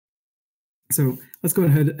So let's go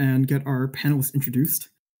ahead and get our panelists introduced.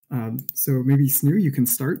 So maybe Snoo, you can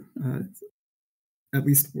start. At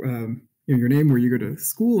least your name, where you go to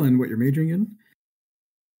school, and what you're majoring in.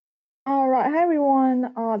 All right, hi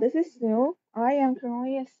everyone. This is Snoo. I am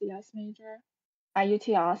currently a CS major at UT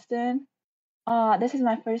Austin. This is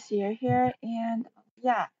my first year here, and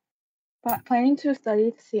yeah, but planning to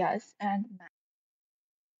study CS and math.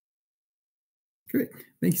 Great,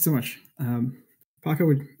 thank you so much. Paco,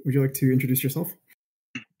 would you like to introduce yourself?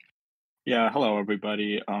 Yeah, hello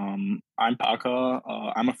everybody. I'm Paca.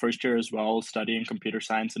 I'm a first year as well, studying computer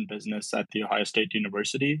science and business at The Ohio State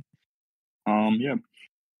University. Yeah.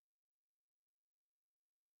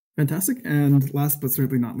 Fantastic. And last but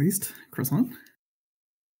certainly not least, Croissant.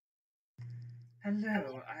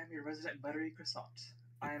 Hello, I'm your resident buttery Croissant.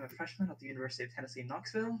 I am a freshman at the University of Tennessee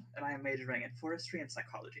Knoxville, and I am majoring in forestry and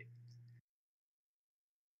psychology.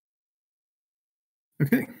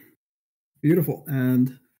 Okay, beautiful.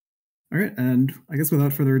 And all right, and I guess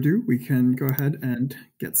without further ado, we can go ahead and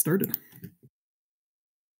get started.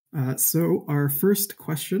 So our first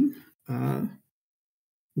question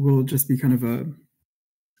will just be kind of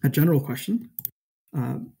a general question.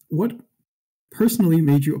 What personally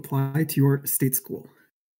made you apply to your state school?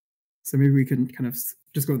 So maybe we can kind of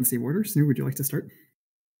just go in the same order. Snoo, would you like to start?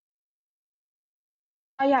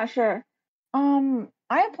 Yeah, sure.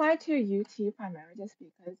 I applied to UT primarily just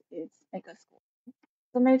because it's like a school.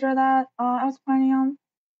 The major that I was planning on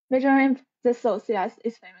majoring in, this so CS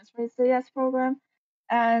is famous for its CS program,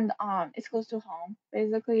 and it's close to home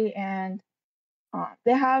basically, and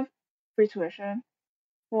they have free tuition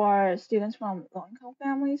for students from low-income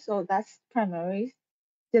families. So that's primarily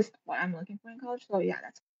just what I'm looking for in college. So yeah,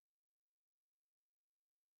 that's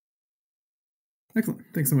excellent.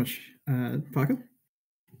 Thanks so much, Paco.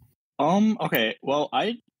 Okay. Well,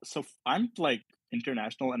 I'm like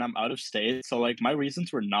international and I'm out of state, so like my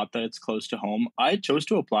reasons were not that it's close to home. I chose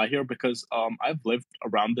to apply here because I've lived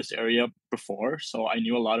around this area before, so I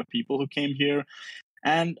knew a lot of people who came here.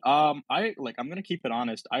 And I'm gonna keep it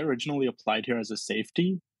honest. I originally applied here as a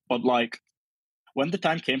safety, but like when the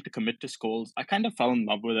time came to commit to schools, I kind of fell in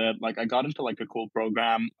love with it. Like I got into like a cool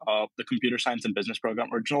program, the computer science and business program.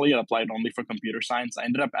 Originally, I applied only for computer science. I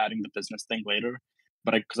ended up adding the business thing later,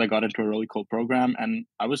 but because I got into a really cool program, and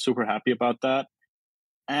I was super happy about that.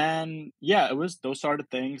 And yeah, it was those sort of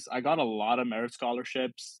things. I got a lot of merit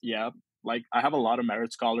scholarships. Yeah, like I have a lot of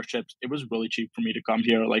merit scholarships. It was really cheap for me to come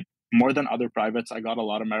here. Like more than other privates, I got a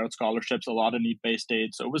lot of merit scholarships, a lot of need-based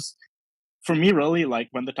aid. So it was for me really like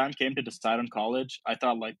when the time came to decide on college, I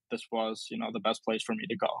thought like this was, the best place for me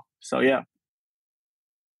to go. So yeah.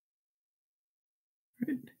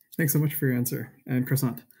 Great. Thanks so much for your answer. And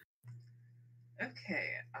Croissant. Okay,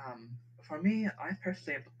 for me, I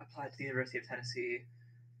personally applied to the University of Tennessee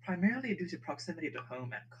primarily due to proximity to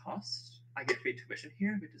home and cost. I get free tuition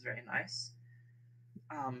here, which is very nice.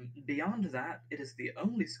 Beyond that, it is the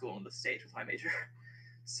only school in the state with my major.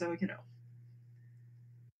 So, didn't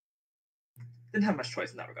have much choice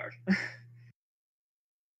in that regard.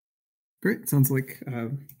 Great. Sounds like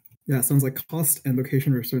cost and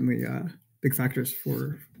location are certainly big factors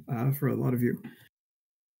for a lot of you.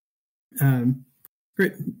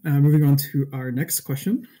 Great. Moving on to our next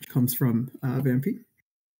question, which comes from Vampy.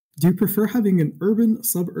 Do you prefer having an urban,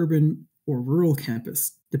 suburban, or rural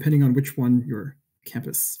campus, depending on which one your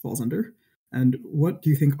campus falls under? And what do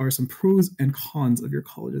you think are some pros and cons of your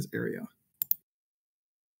college's area?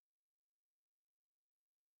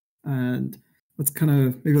 And let's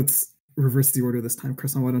reverse the order this time.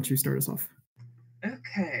 Croissant, why don't you start us off?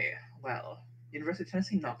 Okay, well, University of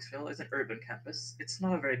Tennessee Knoxville is an urban campus. It's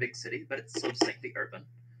not a very big city, but it's so distinctly urban.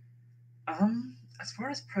 As far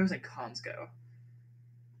as pros and cons go,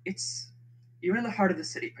 you're in the heart of the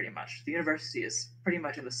city pretty much. The university is pretty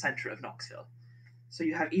much in the center of Knoxville. So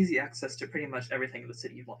you have easy access to pretty much everything in the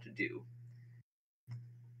city you want to do.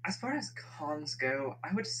 As far as cons go,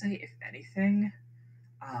 I would say, if anything,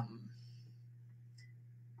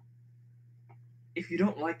 if you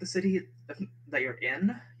don't like the city that you're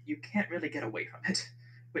in, you can't really get away from it.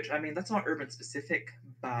 Which, I mean, that's not urban specific,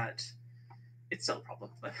 but it's still a problem.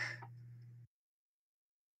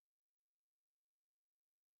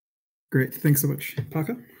 Great, thanks so much.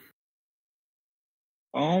 Paca?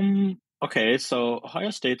 Okay, so Ohio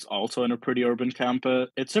State's also in a pretty urban campus.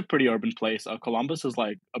 It's a pretty urban place. Columbus is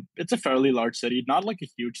it's a fairly large city, not like a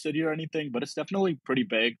huge city or anything, but it's definitely pretty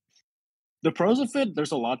big. The pros of it,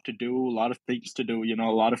 there's a lot to do, a lot of things to do, a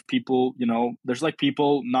lot of people, there's like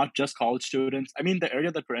people, not just college students. I mean, the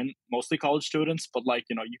area that we're in, mostly college students, but like,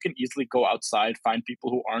 you can easily go outside, find people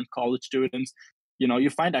who aren't college students. you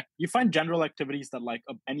find general activities that like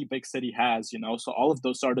any big city has, so all of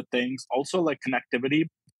those sort of things. Also like connectivity,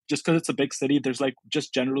 just because it's a big city, there's like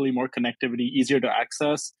just generally more connectivity, easier to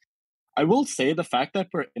access. I will say the fact that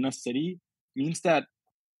we're in a city means that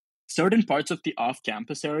certain parts of the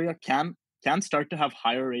off-campus area can start to have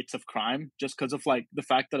higher rates of crime, just because of like the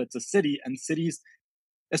fact that it's a city, and cities,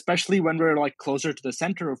 especially when we're like closer to the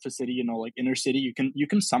center of the city, like inner city, you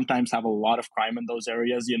can sometimes have a lot of crime in those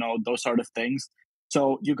areas, those sort of things.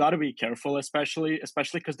 So you got to be careful, especially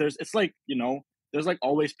because it's like, there's like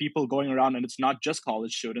always people going around, and it's not just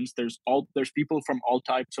college students. There's people from all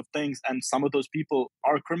types of things, and some of those people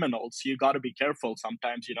are criminals. So you got to be careful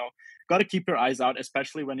sometimes, got to keep your eyes out,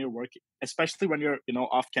 especially when you're working, especially when you're,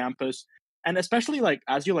 off campus. And especially like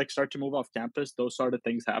as you like start to move off campus, those sort of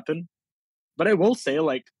things happen. But I will say,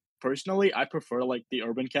 like, personally, I prefer like the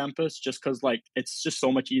urban campus, just because like it's just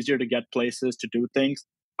so much easier to get places to do things.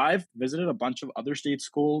 I've visited a bunch of other state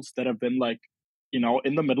schools that have been like,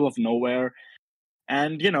 in the middle of nowhere.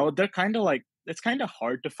 And, they're kind of like, it's kind of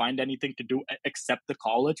hard to find anything to do except the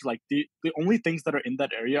college. Like the only things that are in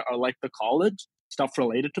that area are like the college, stuff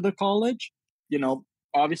related to the college, you know,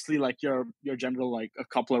 obviously like your general, like a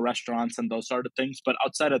couple of restaurants and those sort of things. But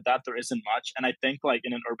outside of that, there isn't much. And I think like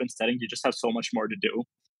in an urban setting, you just have so much more to do,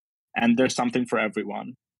 and there's something for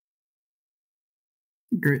everyone.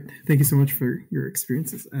 Great. Thank you so much for your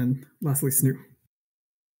experiences. And lastly, Snoo.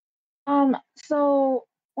 So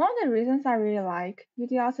one of the reasons I really like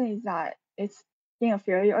UT Austin is that it's being a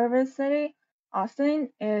fairly urban city. Austin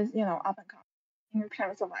is, up and coming in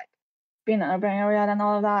terms of like being an urban area and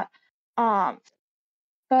all of that.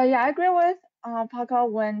 But yeah, I agree with Paco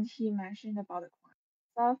when he mentioned about the crime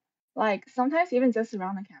stuff. Like sometimes even just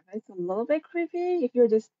around the campus, it's a little bit creepy if you're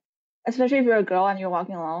just, especially if you're a girl and you're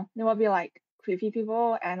walking alone. There will be like creepy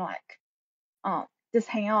people and like just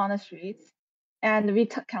hanging out on the streets. And we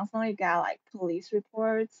constantly get like police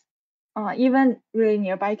reports, even really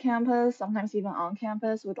nearby campus, sometimes even on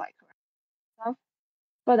campus with like stuff.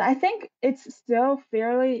 But I think it's still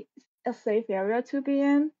fairly a safe area to be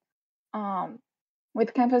in,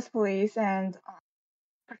 with campus police and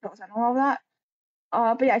patrols and all of that.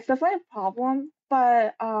 But yeah, it's definitely a problem.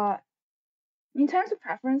 But in terms of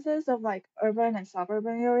preferences of like urban and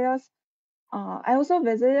suburban areas, I also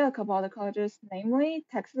visited a couple other colleges, namely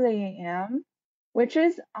Texas A&M, which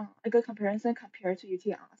is a good comparison compared to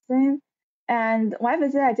UT Austin. And when I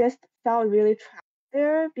visited, I just felt really trapped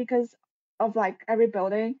there because of like every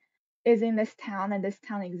building is in this town and this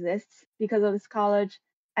town exists because of this college.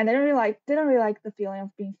 And I didn't really like the feeling of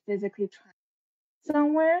being physically trapped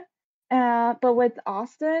somewhere. But with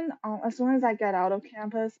Austin, as soon as I get out of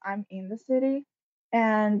campus, I'm in the city,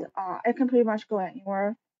 and I can pretty much go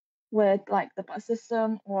anywhere with like the bus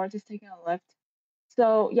system or just taking a lift.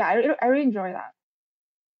 So yeah, I really enjoy that.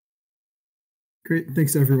 Great.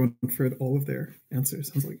 Thanks to everyone for all of their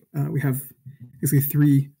answers. Sounds like we have basically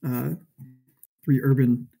three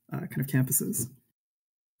urban kind of campuses.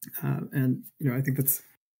 And, I think that's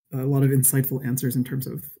a lot of insightful answers in terms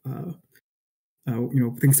of,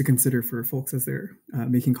 things to consider for folks as they're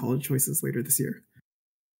making college choices later this year.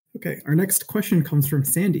 Okay, our next question comes from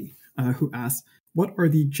Sandy, who asks, what are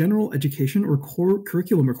the general education or core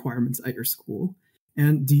curriculum requirements at your school?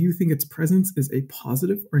 And do you think its presence is a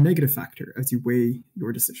positive or negative factor as you weigh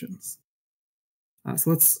your decisions?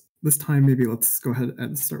 So this time maybe let's go ahead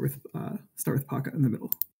and start with Paca in the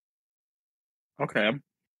middle. Okay.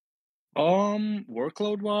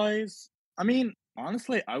 Workload wise, I mean,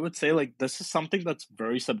 honestly, I would say like this is something that's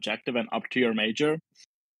very subjective and up to your major.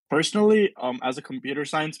 Personally, as a computer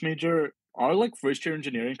science major, our like first year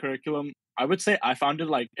engineering curriculum, I would say I found it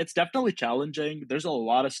like it's definitely challenging. There's a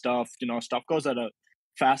lot of stuff, stuff goes at a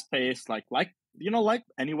fast pace, like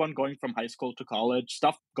anyone going from high school to college,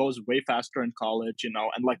 stuff goes way faster in college, and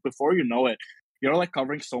like before you know it, you're like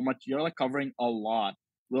covering so much, you're like covering a lot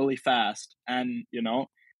really fast, and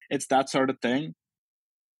it's that sort of thing.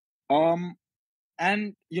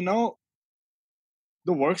 And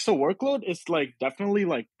the workload is like definitely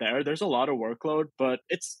like there's a lot of workload, but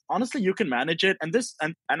it's honestly you can manage it, and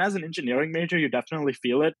as an engineering major you definitely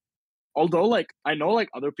feel it. Although like I know like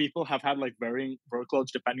other people have had like varying workloads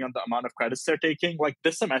depending on the amount of credits they're taking. Like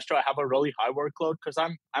this semester I have a really high workload because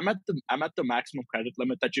I'm at the maximum credit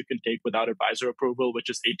limit that you can take without advisor approval, which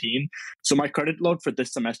is 18. So my credit load for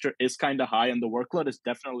this semester is kind of high, and the workload is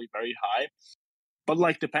definitely very high. But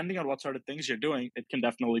like depending on what sort of things you're doing, it can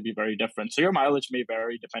definitely be very different. So your mileage may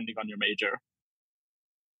vary depending on your major.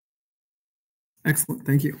 Excellent,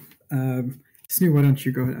 thank you. Snoo, why don't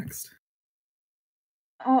you go next?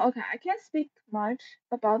 Oh, okay. I can't speak much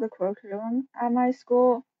about the curriculum at my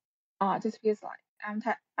school, just because like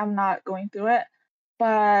I'm not going through it.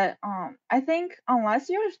 But I think unless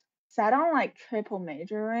you're set on like triple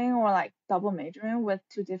majoring or like double majoring with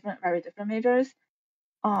two very different majors,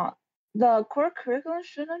 the core curriculum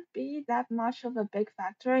shouldn't be that much of a big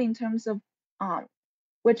factor in terms of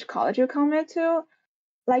which college you commit to.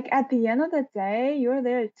 Like at the end of the day, you're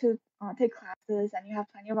there to take classes, and you have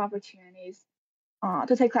plenty of opportunities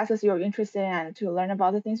to take classes you're interested in and to learn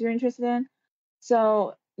about the things you're interested in.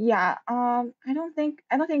 So yeah, I don't think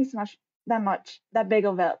it's that big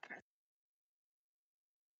of a press.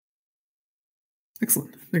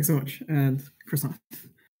 Excellent. Thanks so much. And Croissant.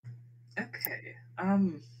 Okay.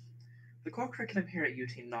 The core curriculum here at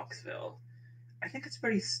UT Knoxville, I think it's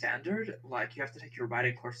pretty standard. Like, you have to take your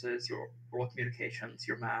writing courses, your oral communications,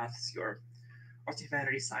 your maths, your arts,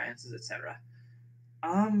 humanities, sciences, etc.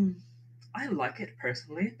 I like it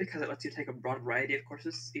personally because it lets you take a broad variety of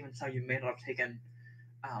courses, even some you may not have taken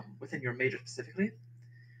within your major specifically.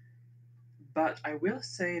 But I will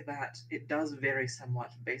say that it does vary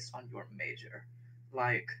somewhat based on your major.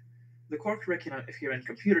 Like, the core curriculum, if you're in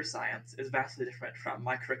computer science, is vastly different from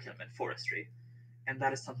my curriculum in forestry, and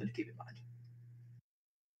that is something to keep in mind.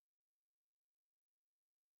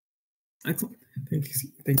 Excellent.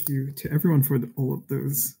 Thank you to everyone for all of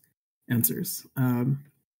those answers.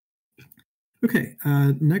 Okay,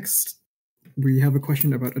 next we have a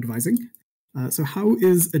question about advising. So how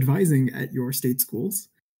is advising at your state schools?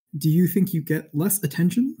 Do you think you get less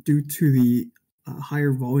attention due to the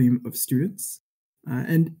higher volume of students?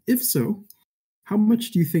 And if so, how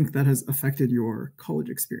much do you think that has affected your college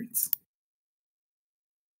experience?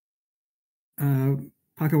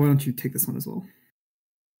 Paca, why don't you take this one as well?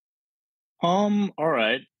 All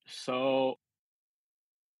right. So,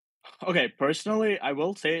 okay, personally, I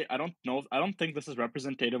will say I don't think this is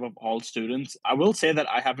representative of all students. I will say that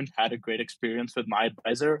I haven't had a great experience with my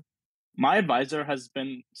advisor. My advisor has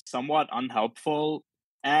been somewhat unhelpful,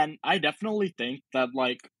 and I definitely think that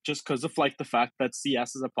like just because of like the fact that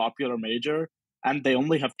CS is a popular major and they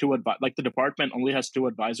only have like the department only has two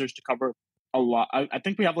advisors to cover a lot. I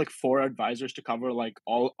think we have like four advisors to cover like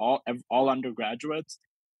all undergraduates,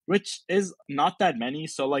 which is not that many.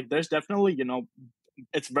 So like there's definitely,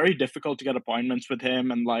 it's very difficult to get appointments with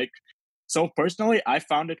him, and like so personally I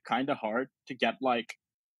found it kind of hard to get like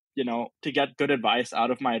to get good advice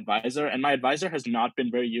out of my advisor, and my advisor has not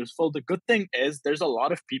been very useful. The good thing is there's a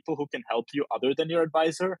lot of people who can help you other than your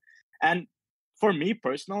advisor, and for me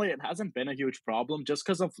personally it hasn't been a huge problem just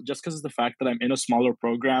because of the fact that I'm in a smaller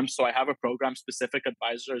program. So I have a program specific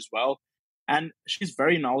advisor as well, and she's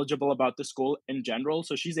very knowledgeable about the school in general,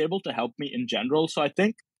 so she's able to help me in general. So I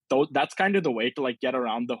think that's kind of the way to like get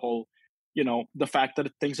around the whole the fact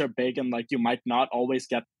that things are big and like you might not always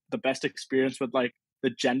get the best experience with like the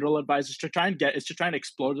general advisors to try and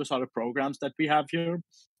explore the sort of programs that we have here.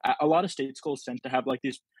 A lot of state schools tend to have like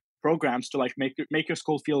these programs to like make your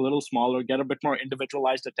school feel a little smaller, get a bit more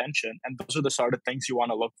individualized attention, and those are the sort of things you want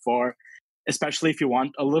to look for, especially if you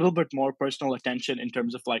want a little bit more personal attention in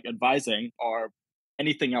terms of like advising or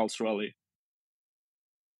anything else really.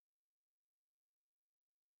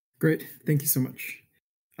 Great, thank you so much.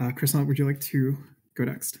 Croissant, would you like to go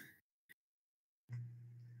next?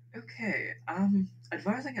 Okay,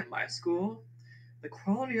 advising at my school, the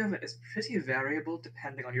quality of it is pretty variable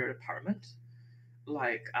depending on your department.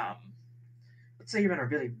 Like, let's say you're in a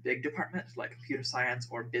really big department like computer science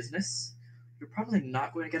or business, you're probably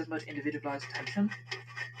not going to get as much individualized attention.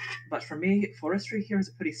 But for me, forestry here is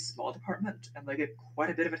a pretty small department, and they give quite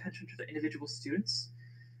a bit of attention to the individual students.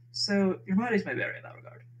 So your mileage may vary in that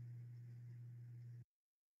regard.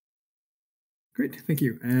 Great, thank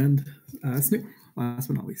you. And Snoo, last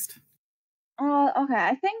but not least. Okay,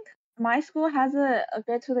 I think my school has a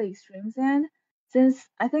bit to the extremes end, since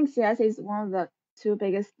I think CS is one of the two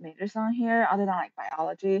biggest majors on here, other than like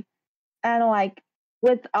biology. And like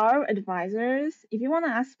with our advisors, if you want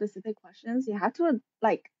to ask specific questions, you have to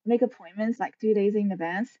like make appointments like 2 days in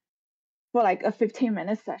advance for like a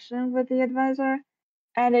 15-minute session with the advisor.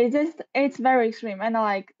 And it's very extreme. And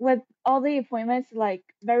like with all the appointments like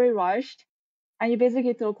very rushed, and you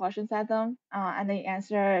basically throw questions at them, and they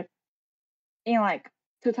answer in like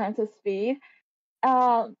 2 times the speed.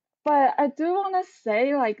 But I do want to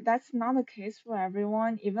say like that's not the case for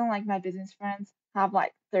everyone. Even like my business friends have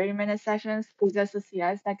like 30-minute sessions with just the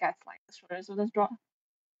CS that gets like the shortest of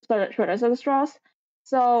the straws.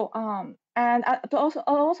 So and I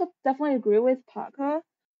also definitely agree with Parker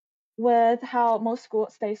with how most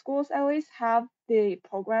state schools at least have the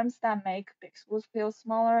programs that make big schools feel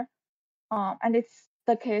smaller. And it's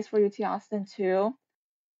the case for UT Austin too.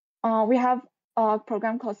 We have a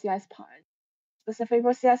program called CS Pod, specific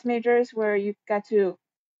for CS majors where you get to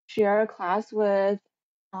share a class with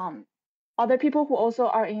other people who also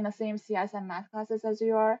are in the same CS and math classes as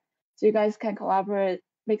you are. So you guys can collaborate,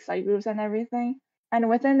 make study groups and everything. And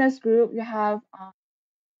within this group, you have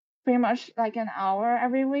pretty much like an hour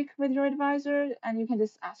every week with your advisor, and you can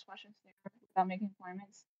just ask questions there without making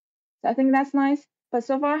appointments. So I think that's nice. But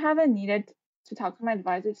so far, I haven't needed to talk to my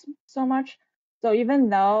advisors so much. So even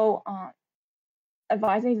though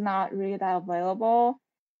advising is not really that available,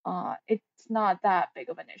 it's not that big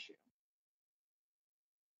of an issue.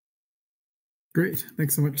 Great,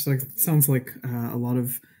 thanks so much. So it sounds like a lot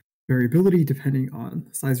of variability depending on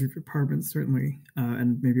the size of your department, certainly,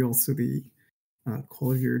 and maybe also the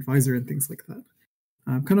quality of your advisor and things like that.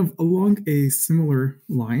 Kind of along a similar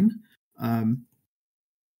line, our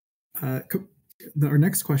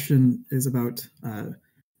next question is about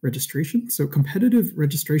registration. So competitive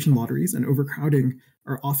registration lotteries and overcrowding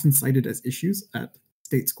are often cited as issues at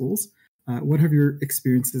state schools. What have your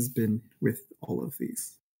experiences been with all of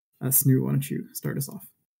these? Snoo, why don't you start us off?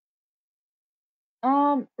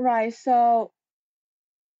 Right. So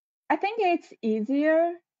I think it's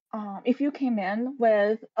easier if you came in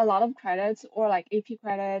with a lot of credits or like AP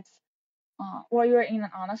credits, or you're in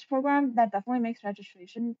an honors program. That definitely makes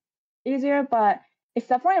registration easier, but it's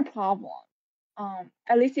definitely a problem.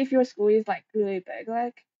 At least if your school is like really big,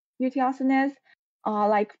 like UT Austin is.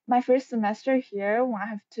 Like my first semester here, when I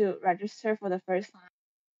have to register for the first time,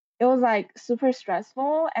 it was like super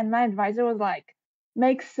stressful, and my advisor was like,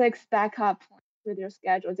 make 6 backup plans with your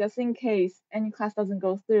schedule just in case any class doesn't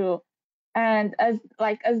go through. And as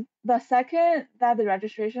the second that the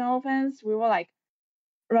registration opens, we were like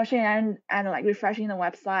rushing and like refreshing the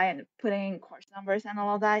website and putting course numbers and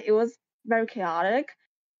all of that. It was very chaotic,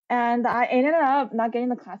 and I ended up not getting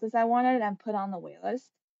the classes I wanted and put on the waitlist.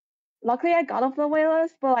 Luckily, I got off the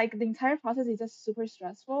waitlist, but like the entire process is just super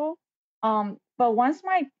stressful. But once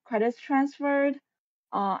my credits transferred,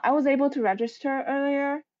 I was able to register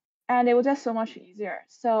earlier, and it was just so much easier.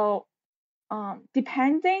 So, I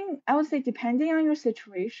would say depending on your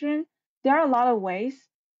situation, there are a lot of ways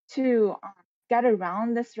to get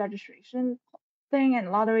around this registration thing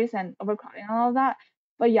and lotteries and overcrowding and all of that.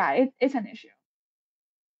 But yeah, it's an issue.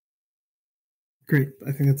 Great,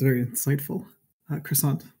 I think that's very insightful.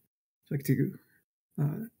 Croissant, would you like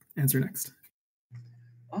to answer next?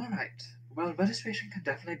 All right. Well, registration can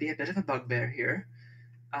definitely be a bit of a bugbear here.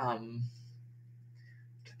 To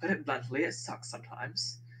put it bluntly, it sucks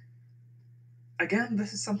sometimes. Again,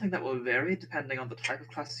 this is something that will vary depending on the type of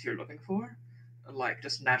classes you're looking for. Like,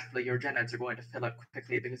 just naturally, your gen eds are going to fill up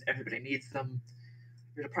quickly because everybody needs them.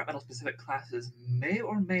 Your departmental specific classes may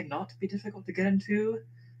or may not be difficult to get into,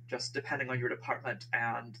 just depending on your department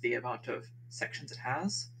and the amount of sections it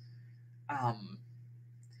has.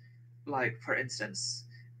 Like, for instance,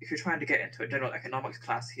 if you're trying to get into a general economics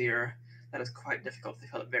class here, that is quite difficult to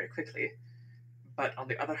fill up very quickly. But on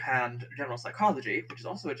the other hand, general psychology, which is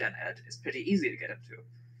also a gen ed, is pretty easy to get into.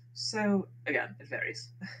 So, again, it varies.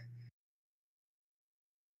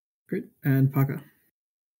 Great. And Paka?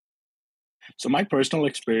 So my personal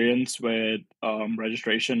experience with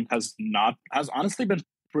registration has honestly been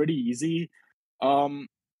pretty easy.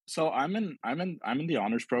 So I'm in the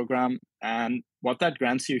honors program, and what that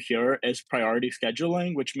grants you here is priority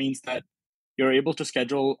scheduling, which means that you're able to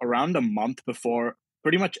schedule around a month before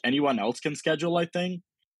pretty much anyone else can schedule, I think.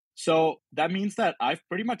 So that means that I've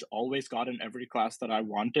pretty much always gotten every class that I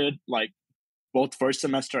wanted, like both first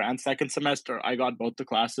semester and second semester. I got both the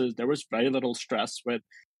classes. There was very little stress with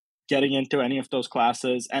getting into any of those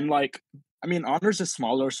classes. And like, I mean, honors is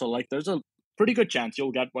smaller, so like there's a pretty good chance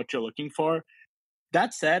you'll get what you're looking for.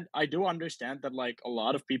 That said, I do understand that like a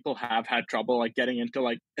lot of people have had trouble like getting into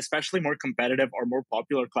like especially more competitive or more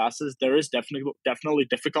popular classes. There is definitely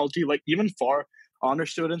difficulty. Like even for honor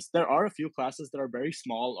students, there are a few classes that are very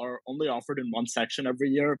small or only offered in one section every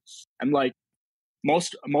year. And like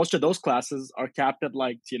most of those classes are capped at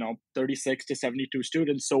like 36 to 72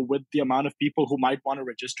 students. So with the amount of people who might want to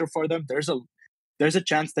register for them, there's a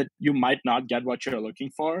chance that you might not get what you're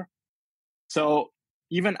looking for. So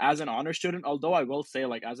even as an honor student, although I will say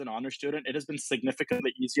like as an honor student, it has been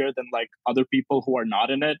significantly easier than like other people who are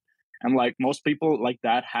not in it. And like most people like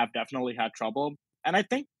that have definitely had trouble. And I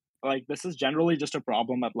think like this is generally just a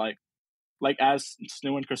problem at like as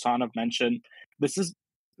Snoo and Croissant have mentioned, this is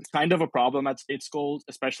kind of a problem at state schools,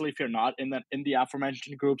 especially if you're not in the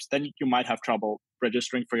aforementioned groups. Then you might have trouble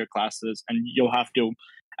registering for your classes, and you'll have to,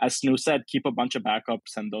 as Snoo said, keep a bunch of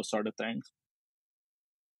backups and those sort of things.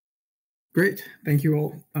 Great, thank you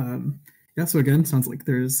all. Yeah, so again, sounds like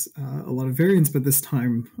there's a lot of variance, but this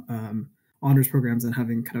time honors programs and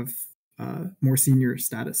having kind of more senior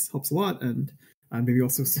status helps a lot, and maybe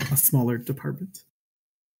also a smaller department.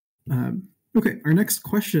 Okay, our next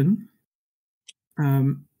question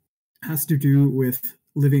has to do with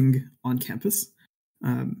living on campus.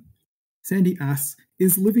 Sandy asks,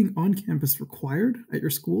 is living on campus required at your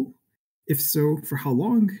school? If so, for how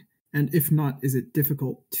long? And if not, is it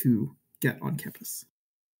difficult to get on campus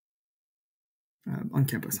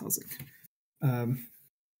housing?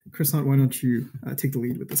 Croissant, why don't you take the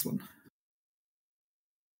lead with this one?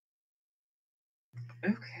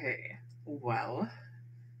 Okay, well,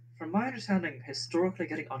 from my understanding, historically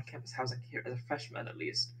getting on-campus housing here as a freshman, at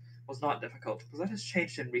least, was not difficult, but that has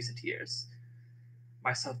changed in recent years.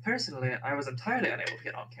 Myself personally, I was entirely unable to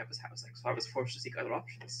get on-campus housing, so I was forced to seek other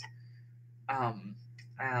options.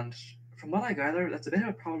 And from what I gather, that's a bit of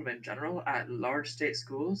a problem in general at large state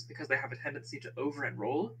schools because they have a tendency to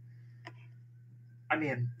over-enroll. I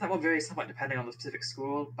mean, that will vary somewhat depending on the specific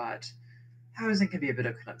school, but housing can be a bit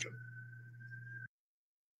of a conundrum.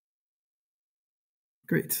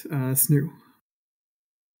 Great. Snoo.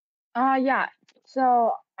 Yeah.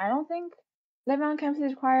 So I don't think living on campus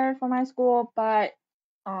is required for my school, but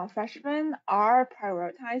freshmen are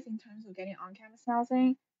prioritized in terms of getting on-campus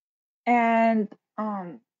housing. And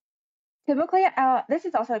typically, this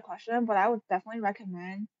is also a question, but I would definitely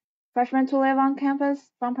recommend freshmen to live on campus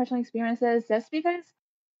from personal experiences, just because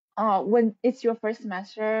when it's your first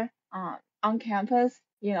semester on campus,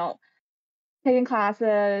 taking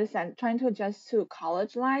classes and trying to adjust to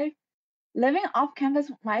college life, living off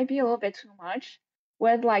campus might be a little bit too much.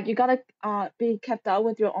 With like you gotta be kept up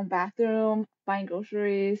with your own bathroom, buying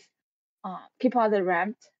groceries, keep all the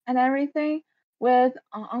rent and everything. With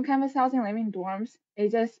on-campus housing, living in dorms,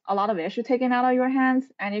 it's just a lot of issue taken out of your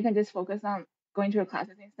hands, and you can just focus on going to your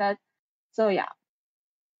classes instead. So yeah.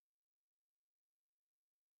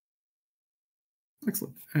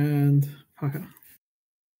 Excellent. And Alpaca.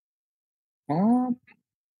 I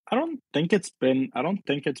don't think it's been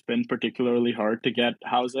particularly hard to get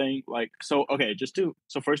housing. So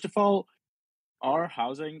first of all, our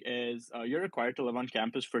housing is you're required to live on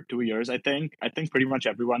campus for 2 years. I think pretty much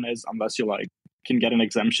everyone is, unless you can get an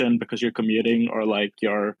exemption because you're commuting or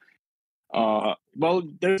you're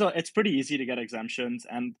it's pretty easy to get exemptions,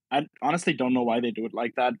 and I honestly don't know why they do it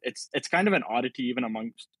like that. It's kind of an oddity even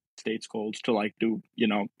amongst state schools to do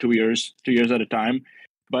 2 years at a time,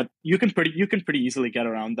 but you can pretty easily get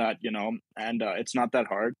around that, and it's not that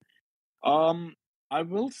hard. I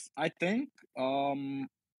think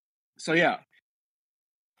so yeah,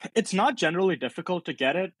 it's not generally difficult to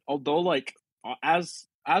get it, although as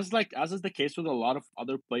is the case with a lot of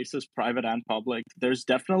other places, private and public, there's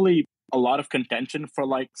definitely a lot of contention for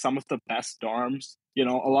some of the best dorms. A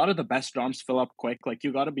lot of the best dorms fill up quick.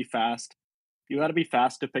 You got to be fast. You got to be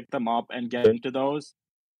fast to pick them up and get into those.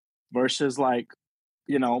 Versus and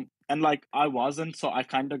I wasn't, so I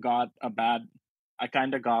kind of got not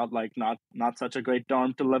such a great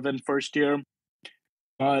dorm to live in first year.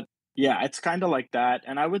 But yeah, it's kind of like that,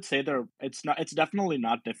 and I would say it's definitely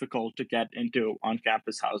not difficult to get into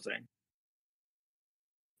on-campus housing.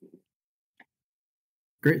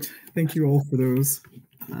 Great, thank you all for those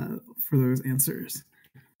answers.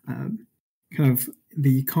 Kind of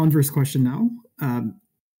the converse question now.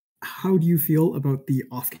 How do you feel about the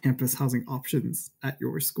off-campus housing options at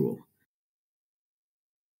your school?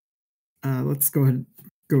 Let's go ahead and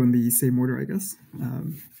go in the same order, I guess.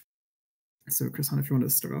 So, Croissant, if you want to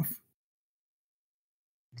start off.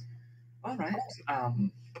 All right.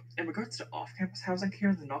 In regards to off-campus housing here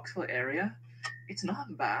in the Knoxville area, it's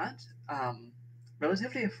not bad.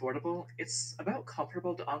 Relatively affordable. It's about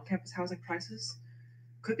comparable to on-campus housing prices.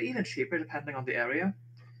 Could be even cheaper depending on the area.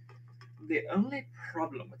 The only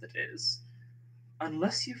problem with it is,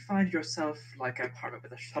 unless you find yourself an apartment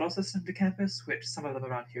with a shuttle system to campus, which some of them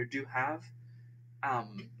around here do have,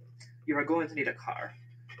 you are going to need a car,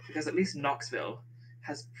 because at least Knoxville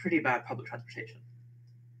has pretty bad public transportation.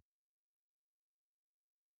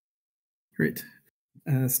 Great.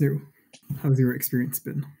 Snoo, how's your experience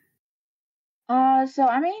been? So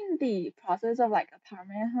I'm in the process of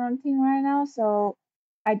apartment hunting right now, so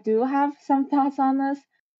I do have some thoughts on this.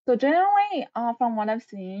 So generally, from what I've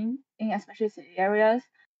seen in especially city areas,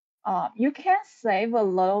 you can save a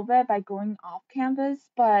little bit by going off campus,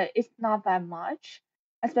 but it's not that much.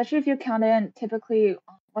 Especially if you count in typically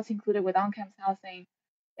what's included with on-campus housing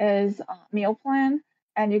is meal plan,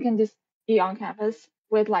 and you can just eat on campus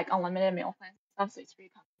with unlimited meal plans and stuff, so it's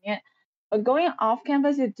pretty convenient. But going off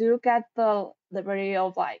campus, you do get the liberty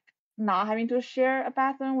of not having to share a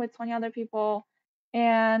bathroom with 20 other people,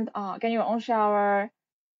 and getting your own shower,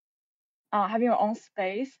 having your own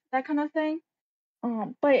space, that kind of thing.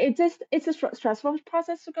 But it's a stressful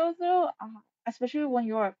process to go through, especially when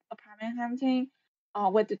you're apartment hunting,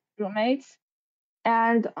 with the roommates,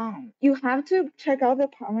 and you have to check out the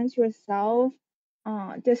apartments yourself,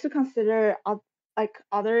 just to consider like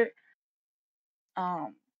other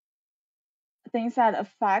um things that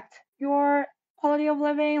affect your quality of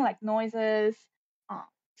living, like noises. Uh,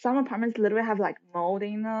 some apartments literally have like mold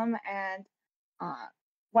in them, and uh,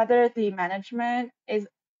 whether the management is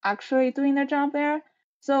actually doing their job there.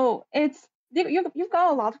 So you've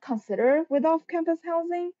got a lot to consider with off-campus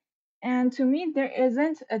housing. And to me, there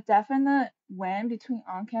isn't a definite win between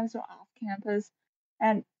on-campus or off-campus.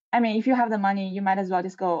 And I mean, if you have the money, you might as well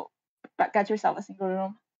just go get yourself a single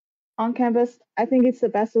room on campus. I think it's the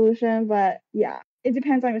best solution, but yeah, it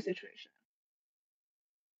depends on your situation.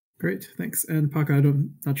 Great, thanks. And Paka,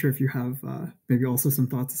 I'm not sure if you have maybe also some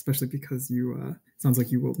thoughts, especially because you sounds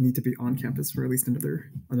like you will need to be on campus for at least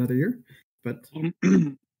another year. But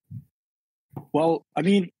well, I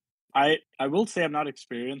mean, I will say I'm not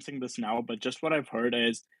experiencing this now, but just what I've heard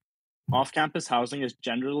is off-campus housing is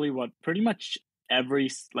generally what pretty much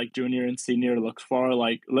every like junior and senior looks for.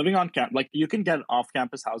 Like living on camp, like you can get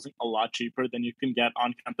off-campus housing a lot cheaper than you can get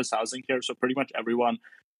on-campus housing here. So pretty much everyone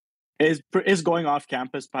is going off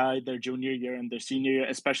campus by their junior year and their senior year,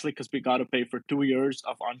 especially because we got to pay for 2 years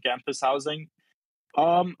of on-campus housing.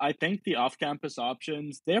 I think the off-campus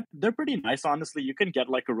options they're pretty nice. Honestly, you can get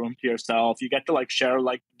like a room to yourself. You get to like share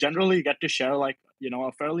like generally you get to share like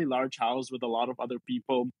a fairly large house with a lot of other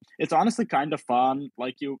people. It's honestly kind of fun.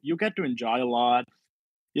 Like you get to enjoy a lot,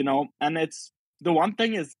 and it's the one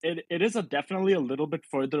thing is it is definitely a little bit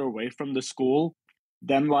further away from the school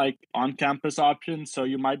than like on campus options. So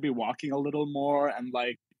you might be walking a little more and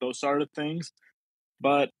like those sort of things.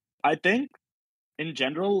 But I think in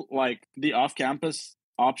general, like the off campus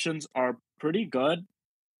options are pretty good.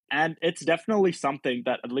 And it's definitely something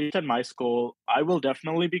that, at least at my school, I will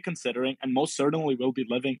definitely be considering and most certainly will be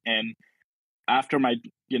living in after my,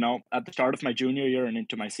 at the start of my junior year and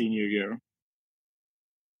into my senior year.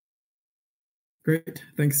 Great.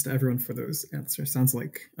 Thanks to everyone for those answers. Sounds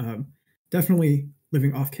like definitely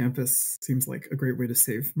living off campus seems like a great way to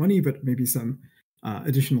save money, but maybe some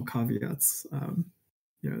additional caveats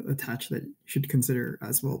attached that you should consider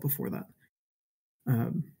as well before that.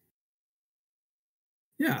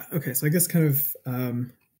 Yeah. Okay. So I guess kind of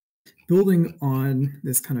building on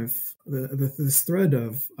this kind of this thread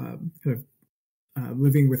of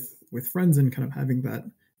living with friends and kind of having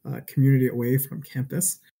that community away from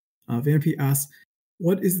campus. Vampy asks,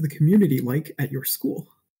 what is the community like at your school?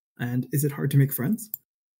 And is it hard to make friends?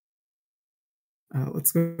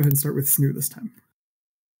 Let's go ahead and start with Snoo this time.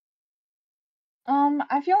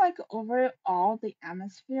 I feel like overall the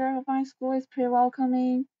atmosphere of my school is pretty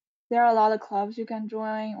welcoming. There are a lot of clubs you can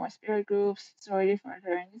join, or spirit groups, sorority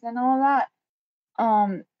fraternities, and all that.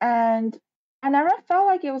 And I never felt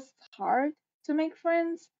like it was hard to make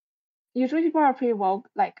friends. Usually people are pretty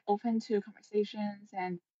open to conversations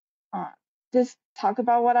and just talk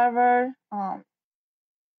about whatever.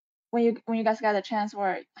 When you guys get a chance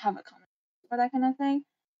or have a comment or that kind of thing.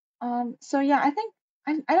 So yeah,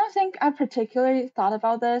 I don't think I particularly thought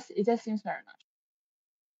about this. It just seems very natural.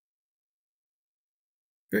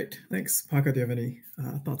 Great, thanks. Paka, do you have any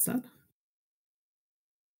thoughts on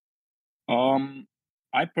that?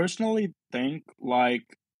 I personally think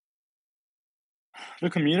like the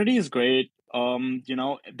community is great.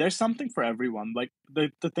 There's something for everyone. Like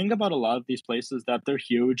the thing about a lot of these places that they're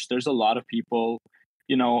huge. There's a lot of people,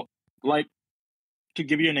 like to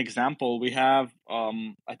give you an example, we have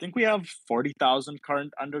I think we have 40,000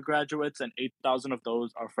 current undergraduates and 8,000 of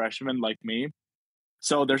those are freshmen like me.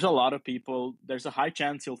 So there's a lot of people. There's a high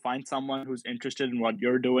chance you'll find someone who's interested in what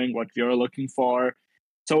you're doing, what you're looking for.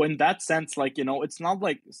 So in that sense, like, it's not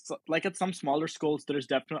like at some smaller schools, there's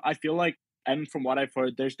definitely, I feel like, and from what I've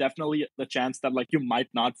heard, there's definitely the chance that like you might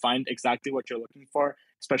not find exactly what you're looking for,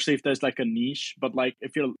 especially if there's like a niche. But like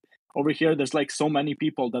if you're over here, there's like so many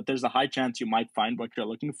people that there's a high chance you might find what you're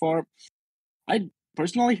looking for. I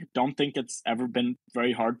personally don't think it's ever been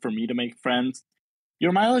very hard for me to make friends.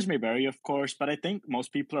 Your mileage may vary, of course, but I think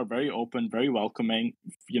most people are very open, very welcoming,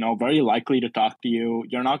 very likely to talk to you.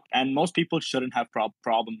 You're not, and most people shouldn't have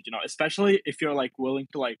problems, especially if you're like willing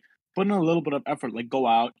to like put in a little bit of effort, like go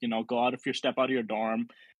out, if you step out of your dorm,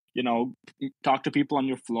 talk to people on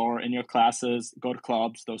your floor, in your classes, go to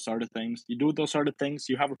clubs, those sort of things. You do those sort of things,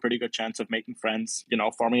 you have a pretty good chance of making friends,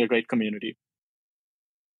 forming a great community.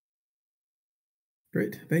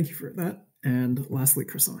 Great, thank you for that. And lastly,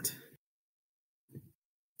 Croissant.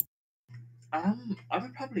 I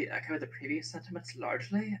would probably echo the previous sentiments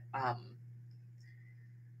largely.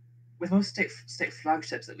 with most state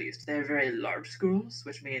flagships, at least, they're very large schools,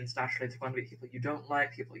 which means naturally there's going to be people you don't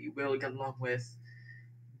like, people you will get along with.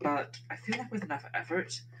 But I feel like with enough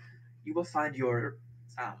effort, you will find a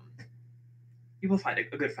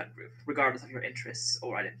good friend group, regardless of your interests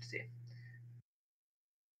or identity.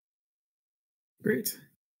 Great.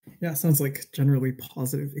 Yeah, sounds like generally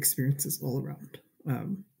positive experiences all around.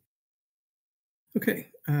 Okay.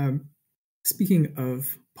 Speaking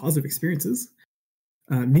of positive experiences,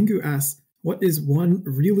 Mingu asks, what is one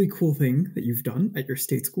really cool thing that you've done at your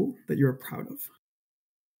state school that you're proud of?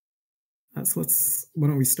 So why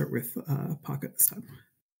don't we start with Paca this time?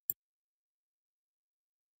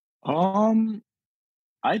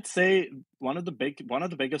 I'd say one of the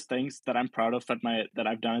biggest things that I'm proud of that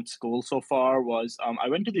I've done at school so far was I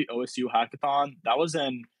went to the OSU hackathon. That was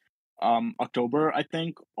in October, I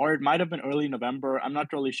think, or it might have been early November. I'm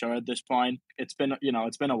not really sure at this point. It's been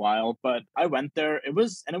a while, but I went there. It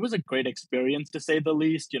was a great experience, to say the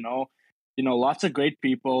least. Lots of great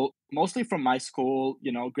people, mostly from my school.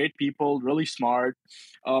 Great people, really smart.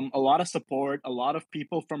 A lot of support. A lot of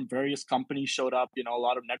people from various companies showed up. A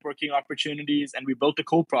lot of networking opportunities, and we built a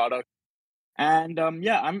cool product. And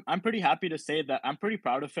yeah, I'm pretty happy to say that I'm pretty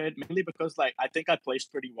proud of it, mainly because I think I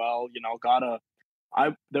placed pretty well.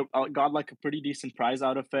 I got a pretty decent prize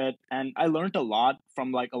out of it, and I learned a lot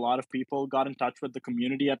from a lot of people. Got in touch with the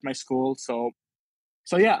community at my school, so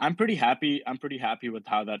yeah, I'm pretty happy. I'm pretty happy with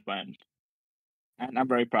how that went, and I'm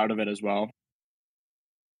very proud of it as well.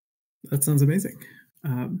 That sounds amazing.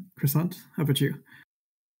 Croissant, how about you?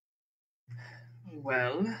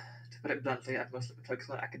 Well, to put it bluntly, I've mostly been focused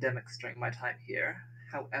on academics during my time here.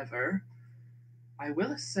 However, I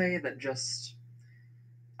will say that just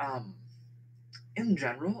in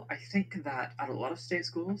general, I think that at a lot of state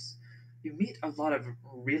schools, you meet a lot of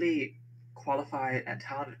really qualified and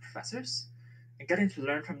talented professors, and getting to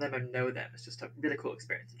learn from them and know them is just a really cool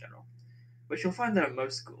experience in general, which you'll find there at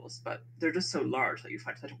most schools, but they're just so large that you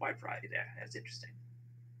find such a wide variety there, and it's interesting.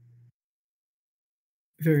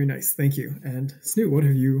 Very nice, thank you. And Snoo, what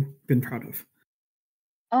have you been proud of?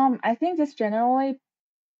 I think just generally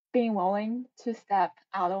being willing to step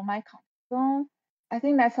out of my comfort zone. I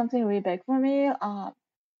think that's something really big for me.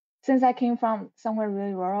 Since I came from somewhere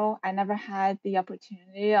really rural, I never had the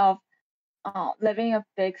opportunity of living in a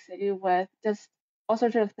big city with just all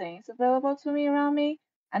sorts of things available to me around me.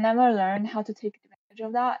 I never learned how to take advantage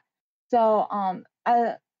of that. So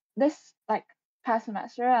this past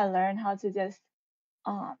semester, I learned how to just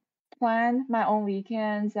plan my own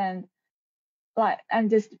weekends and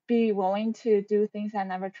just be willing to do things I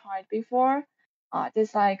never tried before.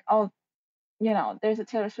 Just there's a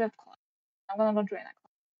Taylor Swift club, I'm gonna go join that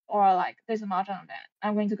club, or there's a mahjong event,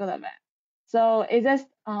 I'm going to go to that event. So it's just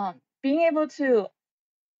being able to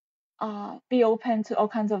be open to all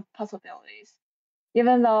kinds of possibilities,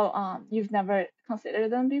 even though you've never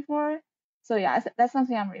considered them before. So yeah, that's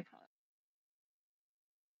something I'm really proud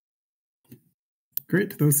of.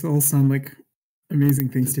 Great, those all sound like amazing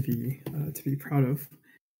things to be proud of.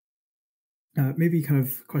 Maybe kind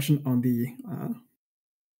of question on the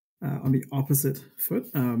opposite foot.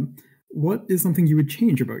 What is something you would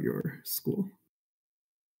change about your school?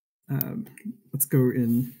 Let's go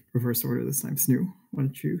in reverse order this time. Snoo, why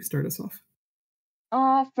don't you start us off?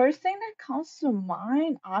 First thing that comes to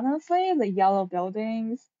mind, honestly, the yellow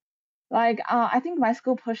buildings. I think my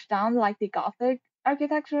school pushed down the Gothic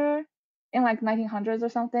architecture in 1900s or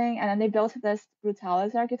something, and then they built this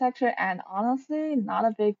Brutalis architecture, and honestly, not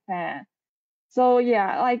a big fan. So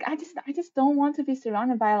yeah, I just don't want to be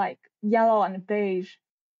surrounded by yellow and beige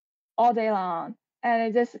all day long, and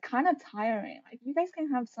it's just kind of tiring. You guys can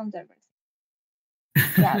have some diversity.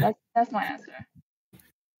 Yeah, that's my answer.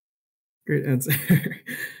 Great answer.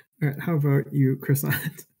 All right, how about you,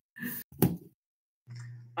 Croissant?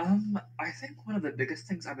 I think one of the biggest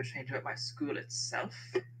things I would change about my school itself,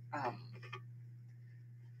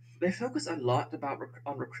 they focus a lot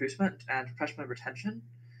on recruitment and freshman retention,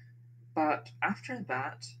 but after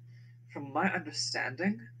that, from my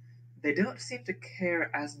understanding, they don't seem to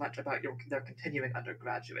care as much about their continuing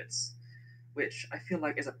undergraduates, which I feel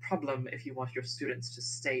like is a problem if you want your students to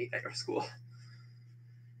stay at your school.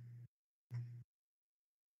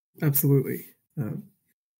 Absolutely.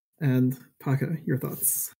 And Paca, your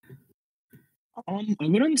thoughts? I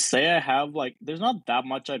wouldn't say I have there's not that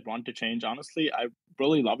much I'd want to change. Honestly, I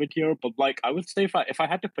really love it here, but I would say if I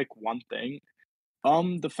had to pick one thing,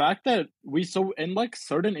 the fact that in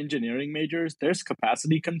certain engineering majors, there's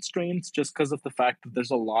capacity constraints just because of the fact that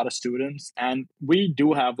there's a lot of students, and we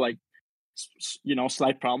do have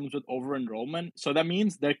slight problems with over enrollment. So that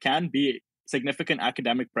means there can be significant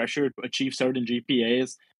academic pressure to achieve certain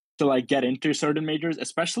GPAs. to like get into certain majors,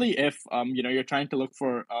 especially if you're trying to look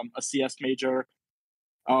for a CS major,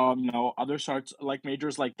 other sorts like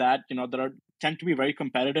majors like that, that are tend to be very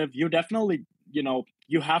competitive. You definitely,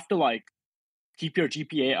 you have to like keep your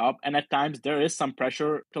GPA up, and at times there is some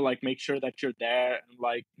pressure to like make sure that you're there and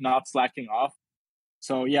like not slacking off.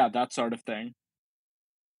 So yeah, that sort of thing.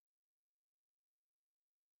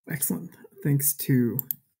 Excellent. Thanks to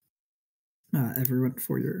everyone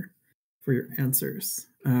for your answers.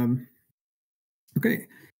 Okay.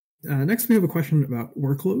 Next, we have a question about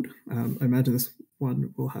workload. I imagine this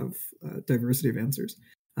one will have diversity of answers.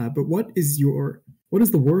 But what is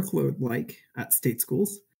the workload like at state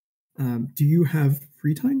schools? Do you have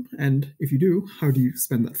free time? And if you do, how do you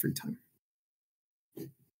spend that free time?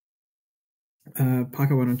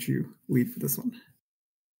 Paca, why don't you lead for this one?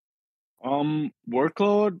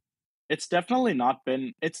 Workload, it's definitely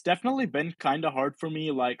been kind of hard for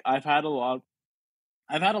me. Like I've had a lot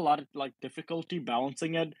of like difficulty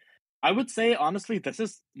balancing it. I would say honestly, this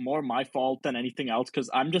is more my fault than anything else because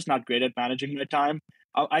I'm just not great at managing my time.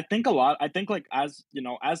 I think a lot. I think like as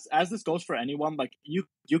as this goes for anyone, like you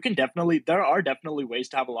can definitely there are definitely ways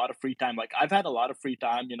to have a lot of free time. Like I've had a lot of free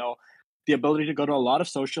time. The ability to go to a lot of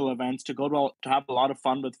social events, to have a lot of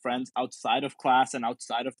fun with friends outside of class and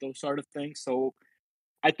outside of those sort of things. So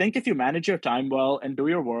I think if you manage your time well and do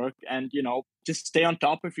your work and, just stay on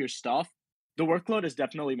top of your stuff, the workload is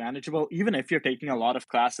definitely manageable. Even if you're taking a lot of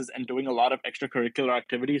classes and doing a lot of extracurricular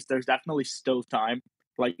activities, there's definitely still time,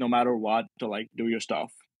 like no matter what, to like do your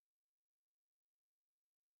stuff.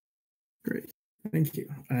 Great. Thank you.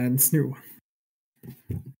 And Snoo.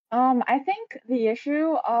 I think the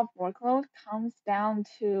issue of workload comes down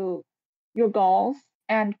to your goals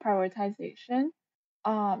and prioritization.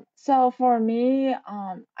 So for me,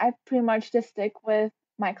 I pretty much just stick with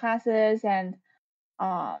my classes and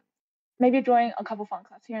maybe join a couple fun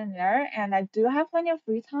clubs here and there. And I do have plenty of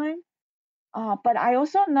free time. But I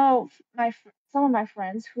also know some of my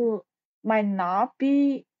friends who might not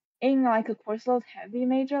be in like a course load heavy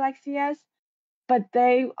major like CS, but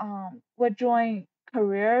they would join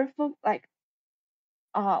like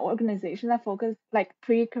organization that focus like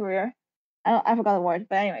pre-career. I forgot the word,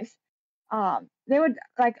 but anyways, they would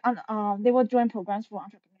they would join programs for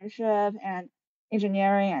entrepreneurship and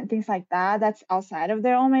engineering and things like that. That's outside of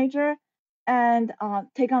their own major, and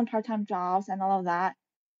take on part-time jobs and all of that.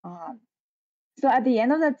 Um, so at the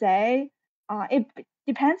end of the day, it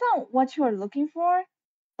depends on what you are looking for,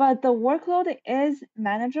 but the workload is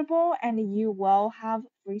manageable and you will have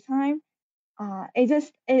free time.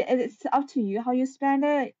 It's up to you how you spend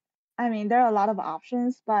it. I mean, there are a lot of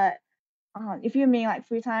options, but if you mean like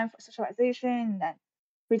free time for socialization and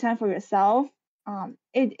free time for yourself,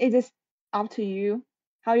 it is up to you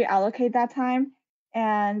how you allocate that time.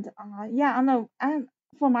 And yeah, and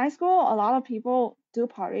for my school, a lot of people do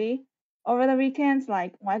party over the weekends.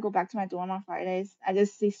 Like when I go back to my dorm on Fridays, I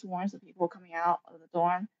just see swarms of people coming out of the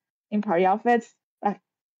dorm in party outfits. Like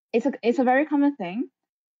it's a very common thing.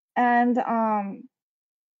 And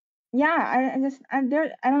yeah, I don't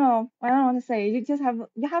know. I don't know what to say. You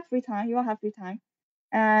have free time. You will have free time,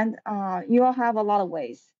 and you will have a lot of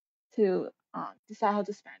ways to decide how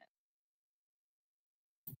to spend it.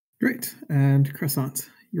 Great. And Croissant,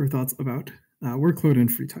 your thoughts about workload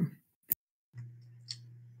and free time?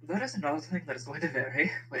 That is another thing that is going to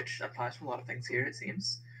vary, which applies to a lot of things here, it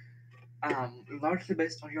seems. Largely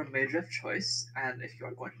based on your major of choice, and if you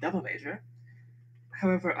are going to double major.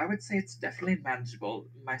 However, I would say it's definitely manageable.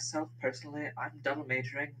 Myself personally, I'm double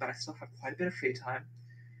majoring, but I still have quite a bit of free time.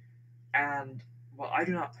 And while I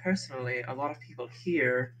do not personally, a lot of people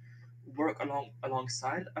here work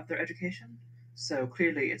alongside of their education, so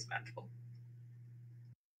clearly it's manageable.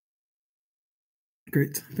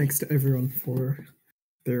 Great. Thanks to everyone for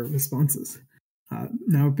their responses.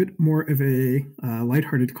 Now, a bit more of a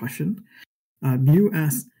lighthearted question. Mew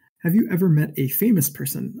asks, have you ever met a famous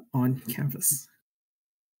person on campus?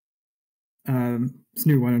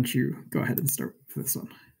 Snoo, why don't you go ahead and start for this one?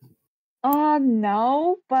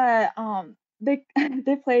 No, but they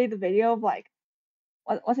they played the video of like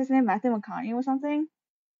what's his name, Matthew McConaughey or something.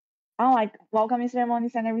 On like welcoming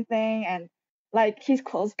ceremonies and everything, and like his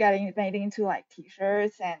clothes getting made into like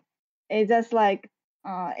t-shirts, and it's just like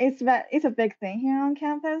it's a big thing here on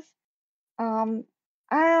campus.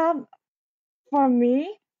 I For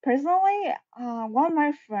me personally, one of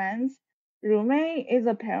my friends' roommate is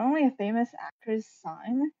apparently a famous actor's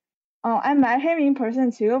son. I met him in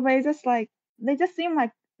person too, but it's just like they just seem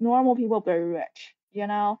like normal people, very rich, you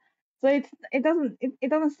know. So it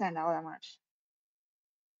doesn't stand out that much.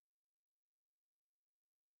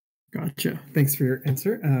 Gotcha. Thanks for your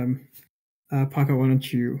answer. Paco, why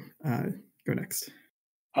don't you go next?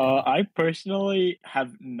 I personally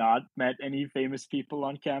have not met any famous people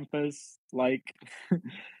on campus. Like,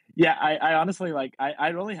 yeah, I honestly like I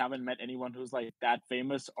really haven't met anyone who's like that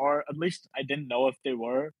famous, or at least I didn't know if they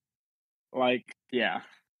were. Like, yeah.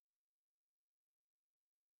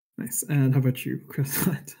 Nice. And how about you,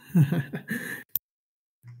 Croissant?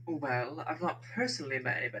 Well, I've not personally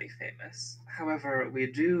met anybody famous. However,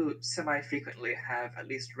 we do semi-frequently have at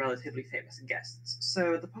least relatively famous guests,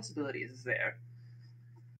 so the possibility is there.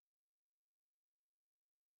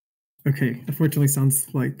 Okay, unfortunately, sounds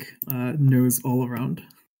like no's all around.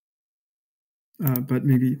 But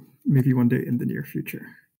maybe one day in the near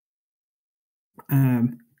future.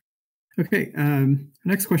 Okay,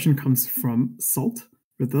 next question comes from Salt,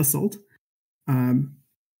 or the Salt.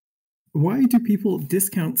 Why do people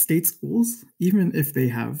discount state schools even if they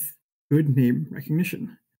have good name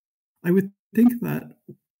recognition? I would think that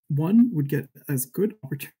one would get as good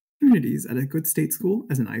opportunities at a good state school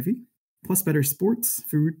as an Ivy, plus better sports,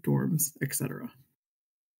 food, dorms, etc.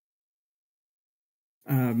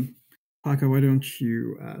 Paco, why don't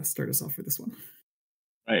you start us off with this one?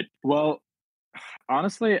 Right. Well,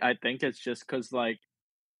 honestly, I think it's just because like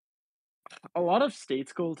a lot of state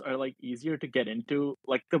schools are like easier to get into.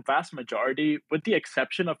 Like the vast majority, with the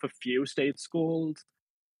exception of a few state schools,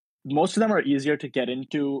 most of them are easier to get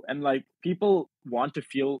into, and like people want to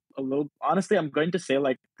feel a little, honestly, I'm going to say,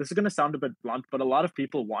 like, this is going to sound a bit blunt, but a lot of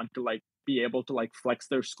people want to like be able to like flex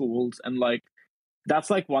their schools, and like that's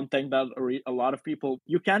like one thing that a lot of people,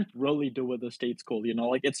 you can't really do with a state school, you know,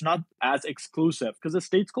 like it's not as exclusive because a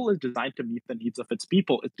state school is designed to meet the needs of its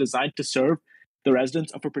people. It's designed to serve the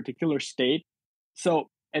residents of a particular state. So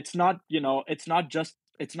it's not, you know, it's not just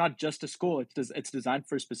a school. It's designed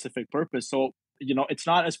for a specific purpose. So, you know, it's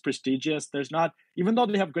not as prestigious. There's not, even though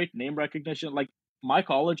they have great name recognition, like my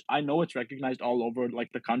college, I know it's recognized all over like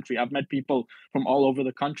the country. I've met people from all over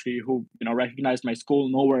the country who, you know, recognize my school,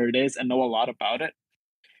 know where it is, and know a lot about it.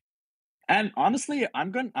 And honestly,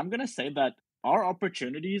 I'm gonna say that our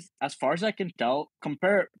opportunities, as far as I can tell,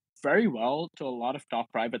 compare very well to a lot of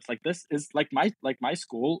top privates. Like this is like my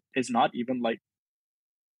school is not even like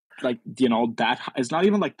you know that it's not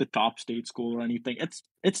even like the top state school or anything.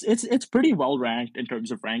 It's pretty well ranked in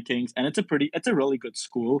terms of rankings, and it's a really good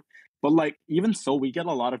school. But like even so, we get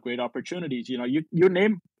a lot of great opportunities. You know, you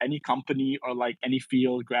name any company or like any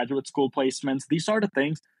field, graduate school placements, these sort of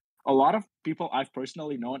things. A lot of people I've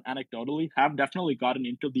personally known anecdotally have definitely gotten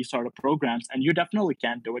into these sort of programs, and you definitely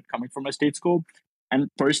can do it coming from a state school. And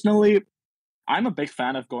personally, I'm a big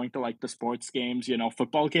fan of going to like the sports games. You know,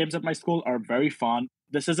 football games at my school are very fun.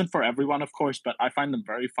 This isn't for everyone, of course, but I find them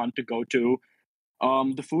very fun to go to.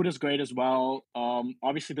 The food is great as well.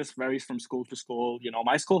 Obviously, this varies from school to school. You know,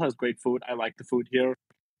 my school has great food. I like the food here,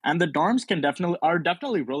 and the dorms are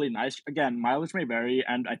definitely really nice. Again, mileage may vary,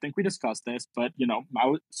 and I think we discussed this, but you know,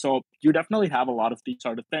 so you definitely have a lot of these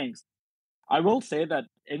sort of things. I will say that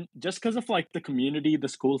in just because of like the community, the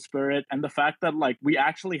school spirit, and the fact that like we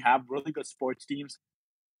actually have really good sports teams,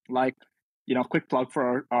 like you know, quick plug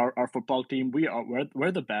for our football team.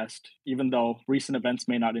 We're the best, even though recent events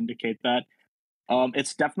may not indicate that.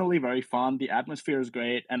 It's definitely very fun. The atmosphere is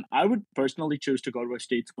great, and I would personally choose to go to a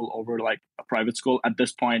state school over like a private school at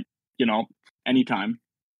this point. You know, anytime.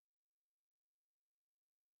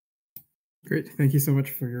 Great, thank you so much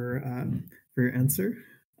for your answer.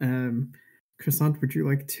 Croissant, would you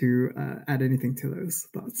like to add anything to those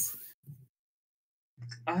thoughts?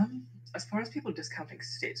 As far as people discounting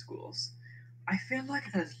state schools, I feel like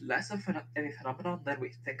that is less of a phenomenon than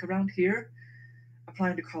we think around here.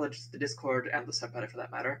 Applying to college, the Discord, and the subreddit for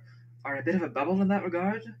that matter, are a bit of a bubble in that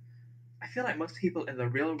regard. I feel like most people in the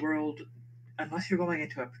real world, unless you're going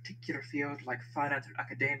into a particular field like finance or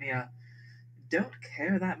academia, don't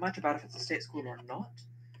care that much about if it's a state school or not.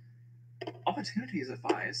 Opportunities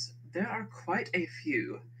wise, there are quite a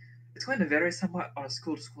few. It's going to vary somewhat on a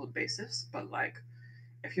school to school basis, but like,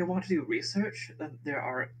 if you want to do research, then there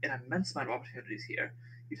are an immense amount of opportunities here.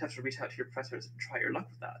 You'd have to reach out to your professors and try your luck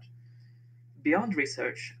with that. Beyond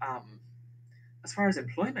research, as far as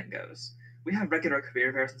employment goes, we have regular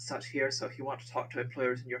career fairs and such here, so if you want to talk to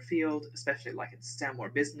employers in your field, especially like in STEM or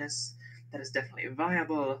business, that is definitely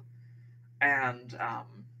viable. And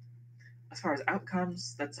as far as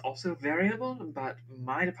outcomes, that's also variable, but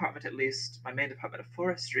my department, at least, my main department of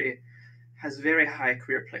forestry, has very high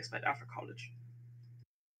career placement after college.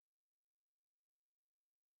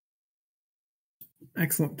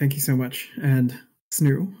 Excellent, thank you so much. And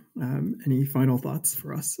Snoo, any final thoughts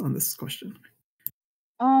for us on this question?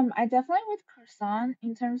 I definitely with Croissant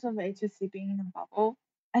in terms of HSC being in a bubble.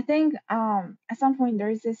 I think at some point there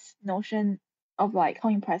is this notion of like how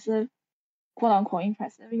impressive, quote unquote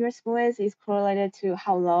impressive your school is correlated to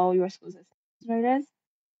how low your school's acceptance rate is.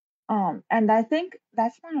 And I think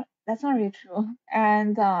that's not really true.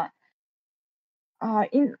 And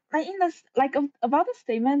in this about the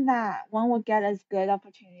statement that one would get as good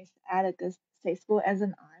opportunities at a good state school as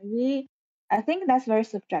an Ivy, I think that's very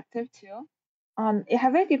subjective too. It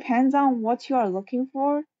heavily depends on what you are looking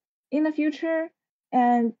for in the future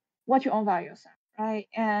and what your own values are, right?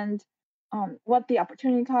 And what the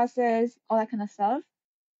opportunity cost is, all that kind of stuff.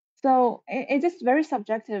 So it's just very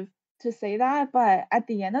subjective to say that, but at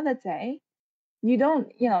the end of the day, you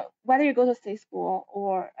don't, whether you go to state school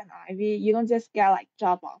or an Ivy, you don't just get like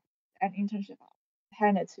job offers and internship offers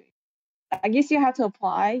handed to you. Like you still have to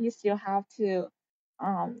apply, you still have to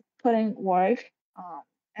put in work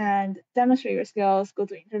and demonstrate your skills, go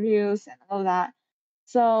to interviews and all that.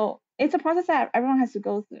 So it's a process that everyone has to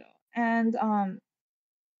go through. And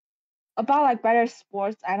about like better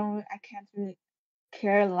sports, I can't really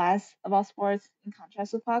care less about sports in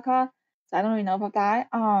contrast with Alpaca. So I don't really know about that.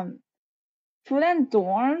 Food and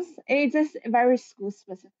dorms, it's just very school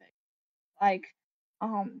specific. Like,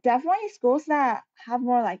 definitely schools that have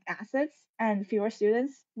more like assets and fewer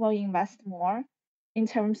students will invest more in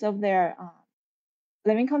terms of their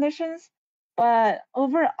living conditions. But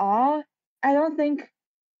overall, I don't think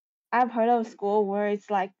I've heard of a school where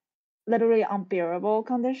it's like literally unbearable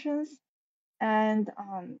conditions, and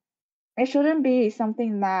it shouldn't be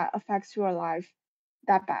something that affects your life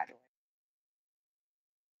that badly.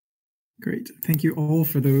 Great. Thank you all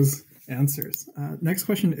for those answers. Next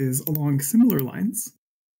question is along similar lines.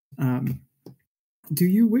 Do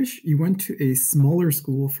you wish you went to a smaller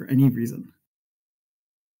school for any reason?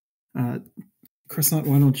 Croissant,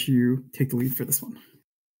 why don't you take the lead for this one?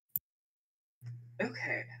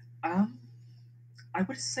 Okay. I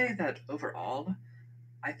would say that overall,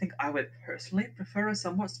 I think I would personally prefer a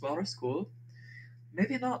somewhat smaller school.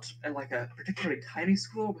 Maybe not like a particularly tiny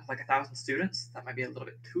school with like 1,000 students. That might be a little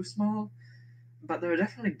bit too small. But there are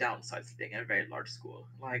definitely downsides to being in a very large school,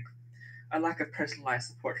 like a lack of personalized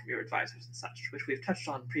support from your advisors and such, which we've touched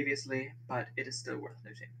on previously, but it is still worth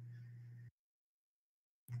noting.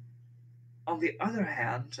 On the other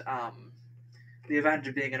hand, the advantage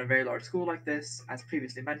of being in a very large school like this, as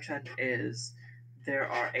previously mentioned, is there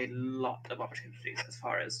are a lot of opportunities as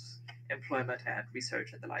far as employment and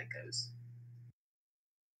research and the like goes.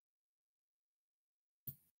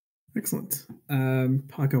 Excellent.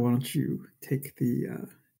 Paco, why don't you take the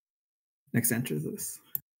next answer to this?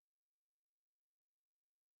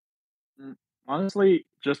 Honestly,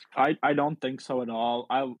 just I don't think so at all.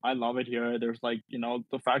 I love it here. There's like,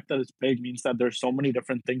 the fact that it's big means that there's so many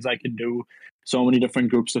different things I can do, so many different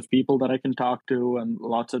groups of people that I can talk to, and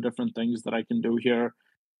lots of different things that I can do here.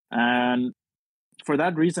 And for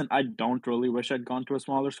that reason, I don't really wish I'd gone to a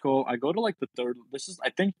smaller school. I go to like I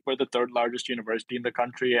think we're the third largest university in the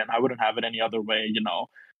country, and I wouldn't have it any other way.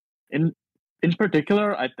 In in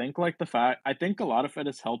particular, I think a lot of it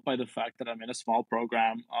is helped by the fact that I'm in a small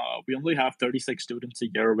program. We only have 36 students a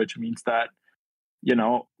year, which means that,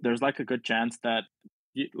 there's like a good chance that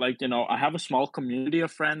I have a small community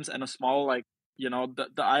of friends and a small I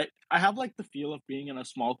have like the feel of being in a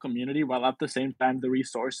small community while at the same time the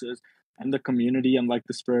resources and the community and like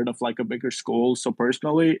the spirit of like a bigger school. So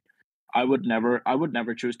personally, I would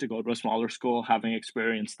never choose to go to a smaller school having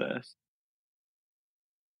experienced this.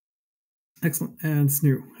 Excellent. And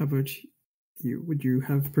Snoo, how about you? Would you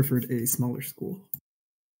have preferred a smaller school?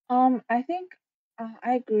 I think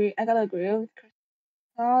I agree. I gotta agree with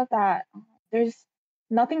Krista that there's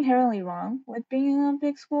nothing inherently wrong with being in a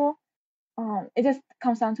big school. It just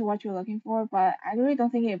comes down to what you're looking for, but I really don't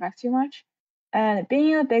think it affects you much. And being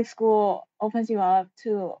in a big school opens you up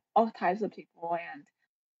to all types of people,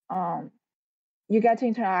 and you get to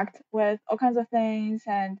interact with all kinds of things.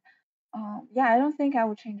 And yeah, I don't think I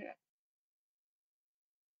would change it.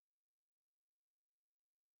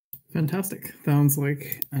 Fantastic. Sounds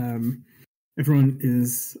like everyone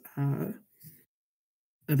is,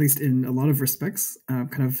 at least in a lot of respects,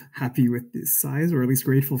 kind of happy with the size, or at least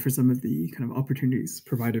grateful for some of the kind of opportunities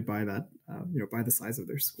provided by that, by the size of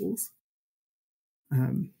their schools.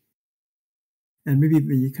 And maybe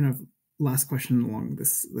the kind of last question along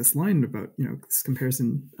this line about this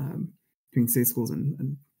comparison between state schools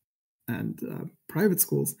and private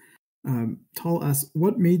schools. Tal asks,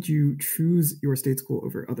 what made you choose your state school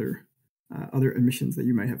over other admissions that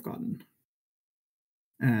you might have gotten?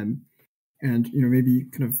 And maybe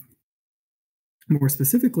kind of more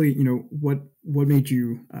specifically, what made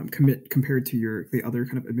you commit compared to the other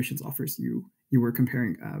kind of admissions offers you were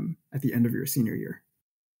comparing at the end of your senior year?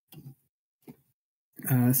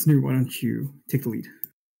 Snoo, why don't you take the lead?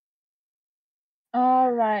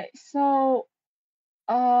 All right. So,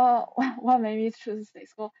 what made me choose state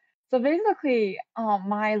school? So basically,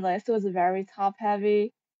 my list was very top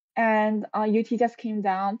heavy, and UT just came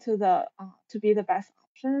down to the to be the best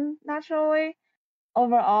option naturally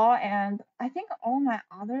overall. And I think all my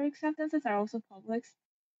other acceptances are also publics.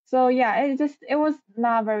 So yeah, it was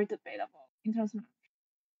not very debatable in terms of.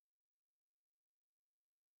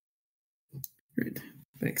 Great,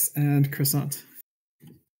 thanks. And Croissant.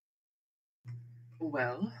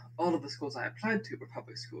 Well, all of the schools I applied to were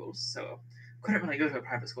public schools, so couldn't really go to a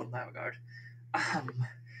private school in that regard. Um,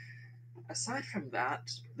 aside from that,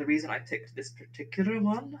 the reason I picked this particular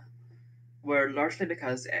one were largely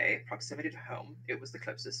because A, proximity to home, it was the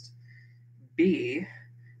closest. B,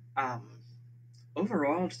 um,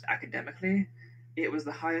 overall, just academically, it was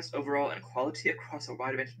the highest overall in quality across a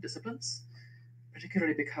wide range of disciplines,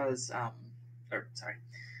 particularly because,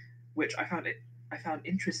 which I found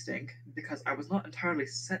interesting because I was not entirely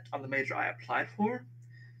set on the major I applied for,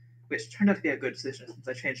 which turned out to be a good decision since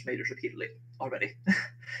I changed majors repeatedly already.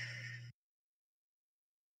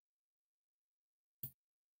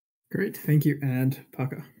 Great, thank you. And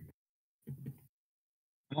Paka.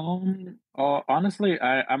 Honestly,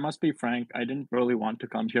 I must be frank. I didn't really want to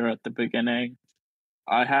come here at the beginning.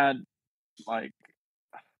 I had like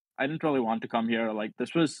I didn't really want to come here. Like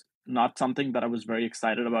this was not something that I was very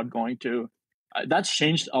excited about going to. That's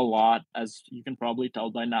changed a lot, as you can probably tell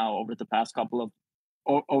by now over the past couple of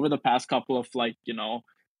like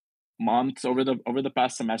months, over the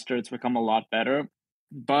past semester. It's become a lot better,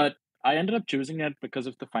 but I ended up choosing it because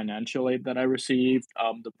of the financial aid that I received,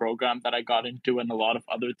 the program that I got into, and a lot of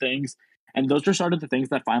other things. And those were sort of the things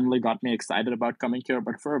that finally got me excited about coming here.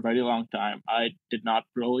 But for a very long time, I did not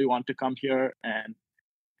really want to come here, and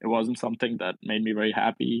it wasn't something that made me very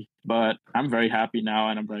happy. But I'm very happy now,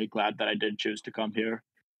 and I'm very glad that I did choose to come here.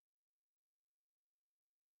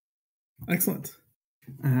 Excellent.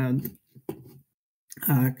 And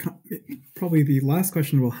probably the last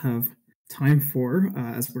question we'll have time for,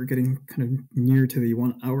 as we're getting kind of near to the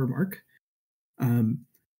 1 hour mark.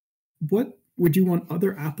 What would you want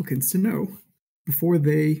other applicants to know before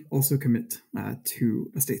they also commit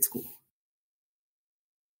to a state school?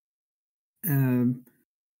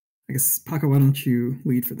 I guess, Paka, why don't you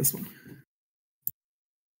lead for this one?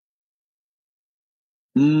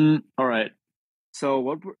 All right.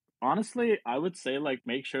 So honestly, I would say like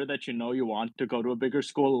make sure that you want to go to a bigger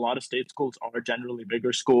school. A lot of state schools are generally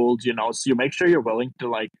bigger schools, so you make sure you're willing to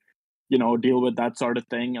like deal with that sort of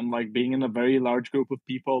thing, and like being in a very large group of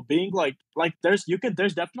people, being like there's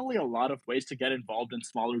definitely a lot of ways to get involved in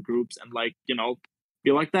smaller groups and like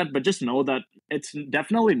be like that, but just know that it's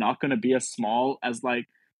definitely not going to be as small as like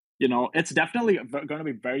it's definitely going to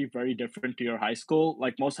be very, very different to your high school.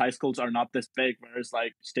 Like most high schools are not this big, whereas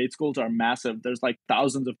like state schools are massive. There's like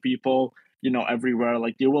thousands of people everywhere.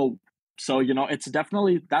 Like you will, so it's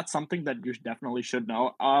definitely, that's something that you definitely should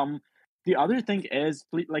know. The other thing is,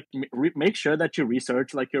 please, like make sure that you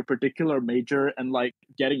research like your particular major and like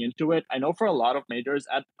getting into it. I know for a lot of majors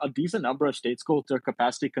at a decent number of state schools, they're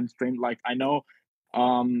capacity constrained. Like I know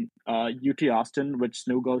UT Austin, which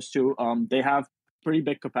Snoo goes to, they have pretty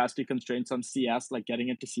big capacity constraints on CS. Like getting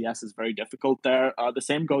into CS is very difficult there. The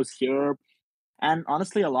same goes here. And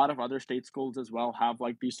honestly, a lot of other state schools as well have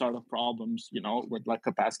like these sort of problems, with like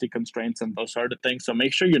capacity constraints and those sort of things. So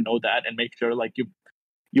make sure you know that, and make sure like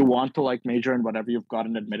you want to like major in whatever you've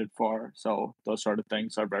gotten admitted for. So those sort of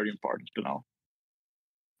things are very important to know.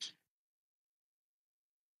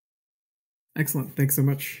 Excellent. Thanks so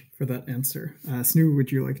much for that answer. Snoo,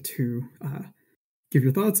 would you like to give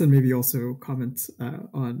your thoughts and maybe also comment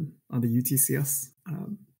on the UTCS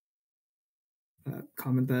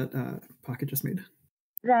comment that Pocket just made?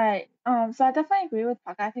 Right. So I definitely agree with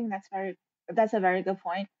Paka. I think that's a very good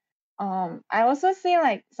point. I also see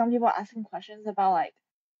like some people asking questions about like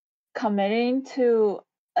committing to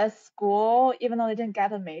a school even though they didn't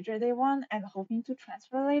get the major they want and hoping to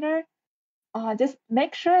transfer later. Just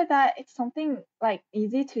make sure that it's something like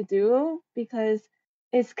easy to do because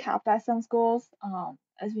it's capped at some schools,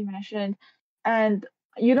 as we mentioned, and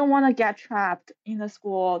you don't want to get trapped in a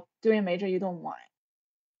school doing a major you don't want.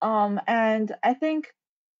 And I think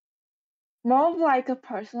more of like a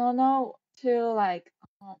personal note to like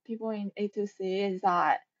people in A2C is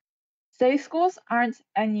that state schools aren't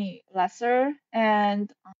any lesser,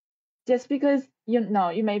 and just because you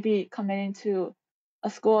may be committing to a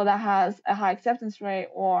school that has a high acceptance rate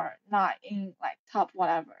or not in like top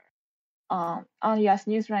whatever on US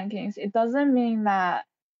news rankings, it doesn't mean that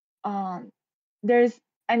there's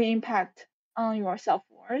any impact your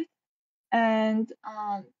self-worth, and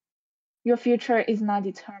your future is not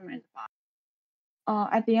determined by.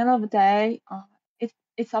 At the end of the day,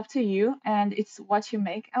 it's up to you, and it's what you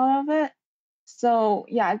make out of it. So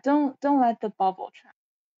yeah, don't let the bubble trap.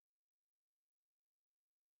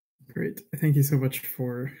 Great. Thank you so much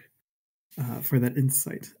for that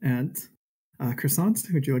insight. And Croissant,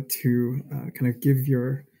 would you like to kind of give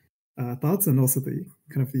your thoughts and also the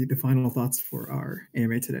kind of the final thoughts for our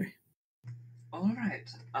AMA today? All right.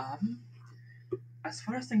 As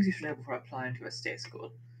far as things you should know before applying to a state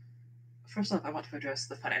school, first off, I want to address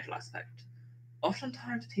the financial aspect.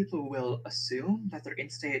 Oftentimes, people will assume that their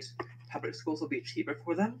in-state public schools will be cheaper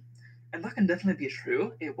for them, and that can definitely be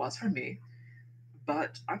true. It was for me.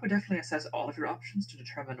 But I would definitely assess all of your options to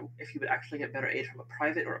determine if you would actually get better aid from a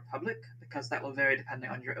private or a public, because that will vary depending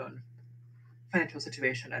on your own financial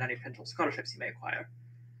situation and any potential scholarships you may acquire.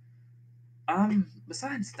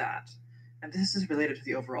 Besides that, and this is related to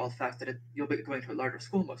the overall fact that you'll be going to a larger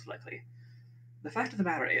school most likely, the fact of the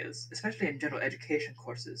matter is, especially in general education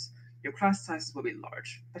courses, your class sizes will be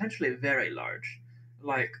large, potentially very large.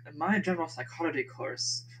 Like, my general psychology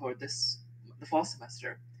course for the fall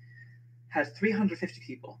semester had 350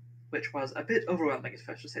 people, which was a bit overwhelming at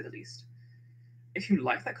first, to say the least. If you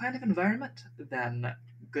like that kind of environment, then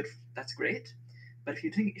that's great. But if you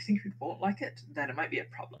think you won't like it, then it might be a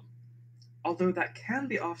problem. Although that can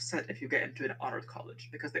be offset if you get into an honors college,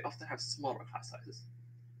 because they often have smaller class sizes.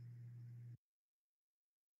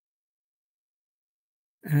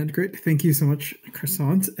 And great, thank you so much,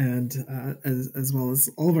 Croissant, and as well as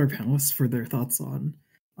all of our panelists for their thoughts on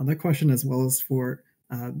that question, as well as for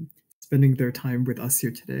spending their time with us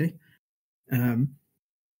here today.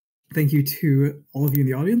 Thank you to all of you in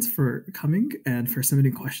the audience for coming and for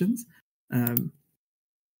submitting questions. And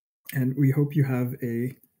we hope you have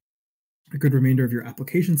a good remainder of your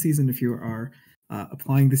application season if you are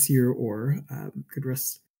applying this year, or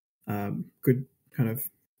good kind of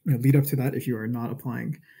lead up to that if you are not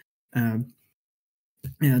applying. And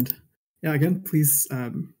yeah, again, please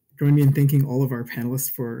join me in thanking all of our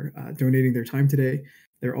panelists for donating their time today.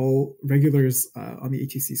 They're all regulars on the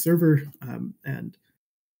HEC server, and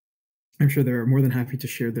I'm sure they're more than happy to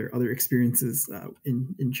share their other experiences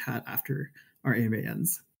in chat after our AMA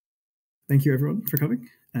ends. Thank you, everyone, for coming,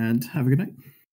 and have a good night.